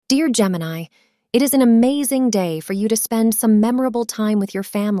Dear Gemini, it is an amazing day for you to spend some memorable time with your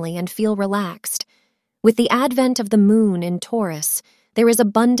family and feel relaxed. With the advent of the moon in Taurus, there is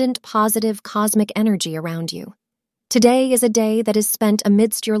abundant positive cosmic energy around you. Today is a day that is spent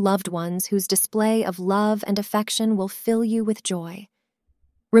amidst your loved ones whose display of love and affection will fill you with joy.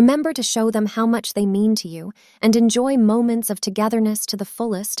 Remember to show them how much they mean to you and enjoy moments of togetherness to the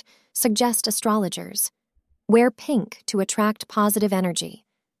fullest, suggest astrologers. Wear pink to attract positive energy.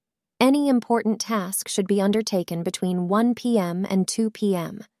 Any important task should be undertaken between 1 p.m. and 2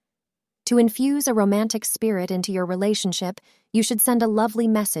 p.m. To infuse a romantic spirit into your relationship, you should send a lovely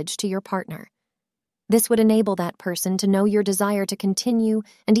message to your partner. This would enable that person to know your desire to continue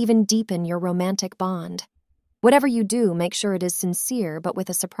and even deepen your romantic bond. Whatever you do, make sure it is sincere but with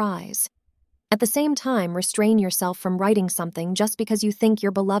a surprise. At the same time, restrain yourself from writing something just because you think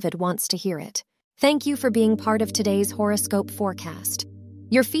your beloved wants to hear it. Thank you for being part of today's horoscope forecast.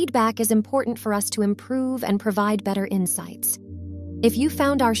 Your feedback is important for us to improve and provide better insights. If you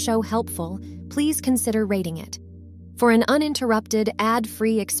found our show helpful, please consider rating it. For an uninterrupted,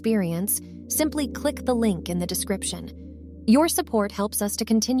 ad-free experience, simply click the link in the description. Your support helps us to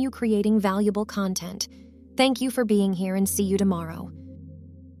continue creating valuable content. Thank you for being here and see you tomorrow.